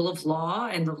apply rule of law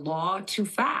and the law to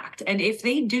fact. And if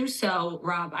they do so,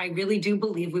 Rob, I really do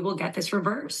believe we will get this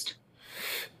reversed.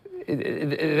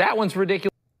 That one's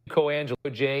ridiculous.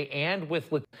 Colangelo, Jay, and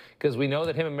with, because we know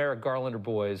that him and Merrick Garland are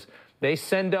boys, they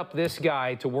send up this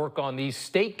guy to work on these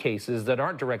state cases that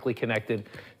aren't directly connected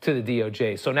to the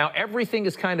DOJ. So now everything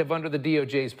is kind of under the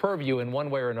DOJ's purview in one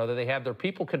way or another. They have their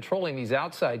people controlling these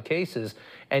outside cases,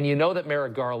 and you know that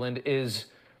Merrick Garland is,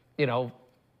 you know,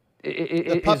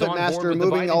 the puppet master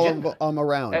moving all of them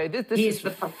around. This is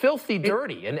filthy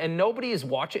dirty, and nobody is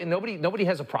watching, and nobody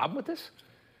has a problem with this?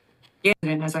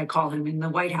 As I call him in the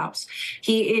White House.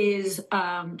 He is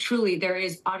truly, there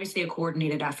is obviously a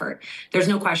coordinated effort. There's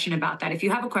no question about that. If you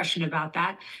have a question about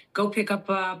that, go pick up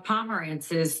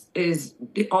Pomerantz's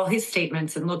all his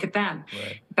statements and look at them.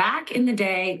 Right. Back in the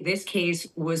day, this case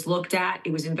was looked at,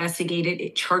 it was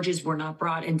investigated, charges were not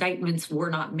brought, indictments were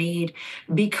not made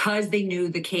because they knew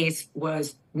the case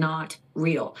was not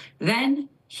real. Then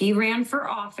he ran for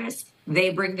office.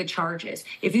 They bring the charges.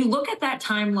 If you look at that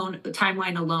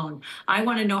timeline alone, I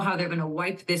want to know how they're going to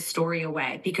wipe this story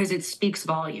away because it speaks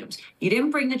volumes. You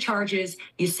didn't bring the charges.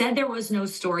 You said there was no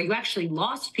story. You actually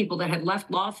lost people that had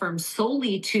left law firms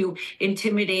solely to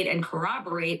intimidate and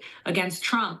corroborate against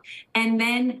Trump. And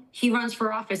then he runs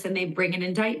for office and they bring an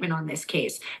indictment on this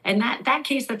case. And that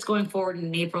case that's going forward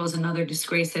in April is another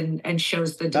disgrace and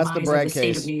shows the demise of the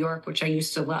state of New York, which I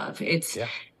used to love.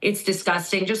 It's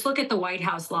disgusting. Just look at the White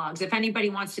House logs. If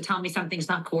anybody wants to tell me something's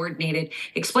not coordinated,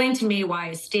 explain to me why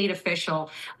a state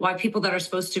official, why people that are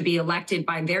supposed to be elected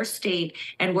by their state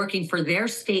and working for their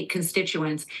state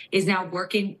constituents is now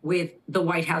working with the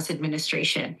White House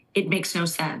administration. It makes no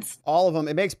sense. All of them.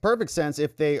 It makes perfect sense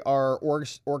if they are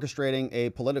orchestrating a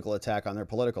political attack on their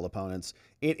political opponents.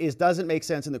 It doesn't make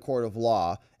sense in the court of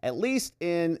law, at least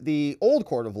in the old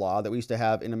court of law that we used to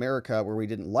have in America where we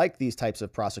didn't like these types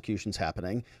of prosecutions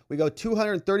happening. We go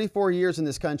 234 years in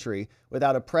this country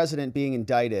without a president being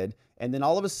indicted. And then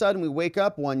all of a sudden we wake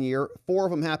up one year, 4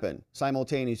 of them happen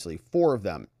simultaneously, 4 of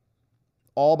them,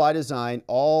 all by design,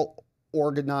 all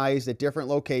organized at different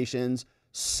locations,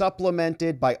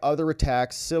 supplemented by other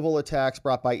attacks, civil attacks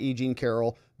brought by E. Jean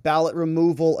Carroll, ballot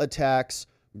removal attacks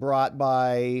brought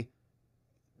by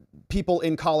people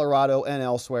in Colorado and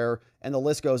elsewhere, and the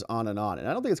list goes on. And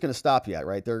I don't think it's going to stop yet,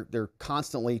 right? They're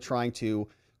constantly trying to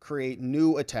create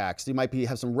new attacks. They might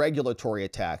have some regulatory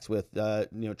attacks with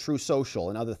True Social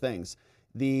and other things.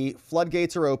 The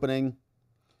floodgates are opening.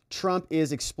 Trump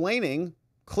is explaining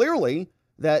clearly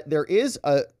that there is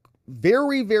a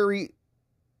very, very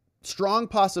strong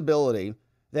possibility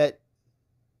that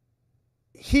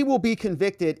he will be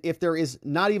convicted if there is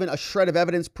not even a shred of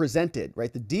evidence presented,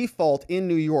 right? The default in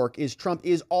New York is Trump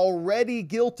is already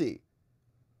guilty.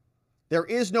 There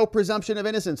is no presumption of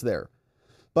innocence there.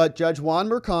 But Judge Juan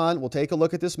Mercan will take a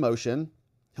look at this motion.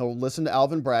 He'll listen to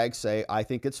Alvin Bragg say, I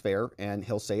think it's fair, and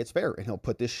he'll say it's fair, and he'll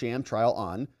put this sham trial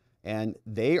on, and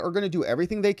they are going to do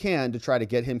everything they can to try to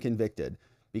get him convicted,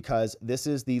 because this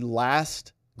is the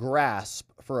last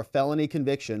grasp for a felony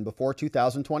conviction before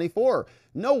 2024.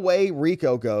 No way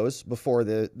RICO goes before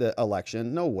the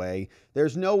election. No way.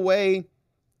 There's no way.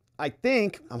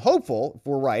 I'm hopeful, if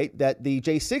we're right, that the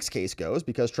J6 case goes,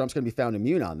 because Trump's going to be found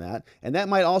immune on that. And that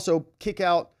might also kick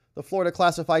out the Florida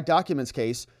classified documents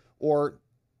case, or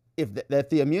if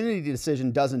the immunity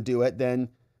decision doesn't do it, then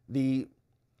the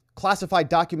classified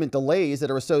document delays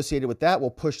that are associated with that will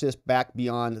push this back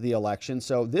beyond the election.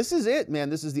 So this is it,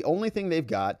 man. This is the only thing they've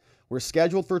got. We're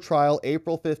scheduled for trial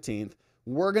April 15th.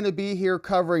 We're going to be here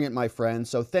covering it, my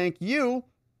friends. So thank you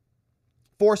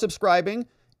for subscribing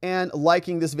and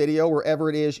liking this video wherever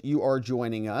it is you are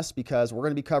joining us, because we're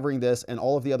going to be covering this and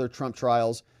all of the other Trump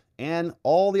trials and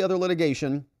all the other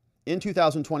litigation in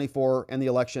 2024 and the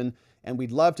election. And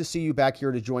we'd love to see you back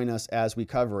here to join us as we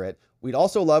cover it. We'd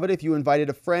also love it if you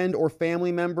invited a friend or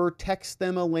family member, text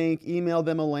them a link, email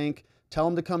them a link, tell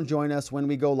them to come join us when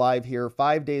we go live here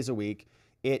 5 days a week.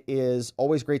 It is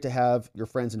always great to have your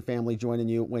friends and family joining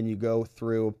you when you go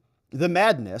through the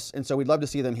madness. And so we'd love to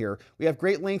see them here. We have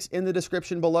great links in the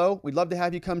description below. We'd love to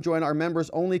have you come join our members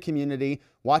only community,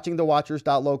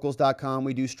 watchingthewatchers.locals.com.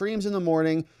 We do streams in the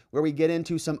morning where we get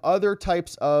into some other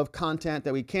types of content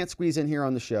that we can't squeeze in here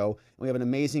on the show. And we have an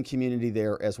amazing community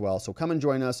there as well. So come and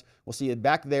join us. We'll see you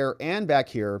back there and back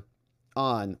here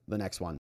on the next one.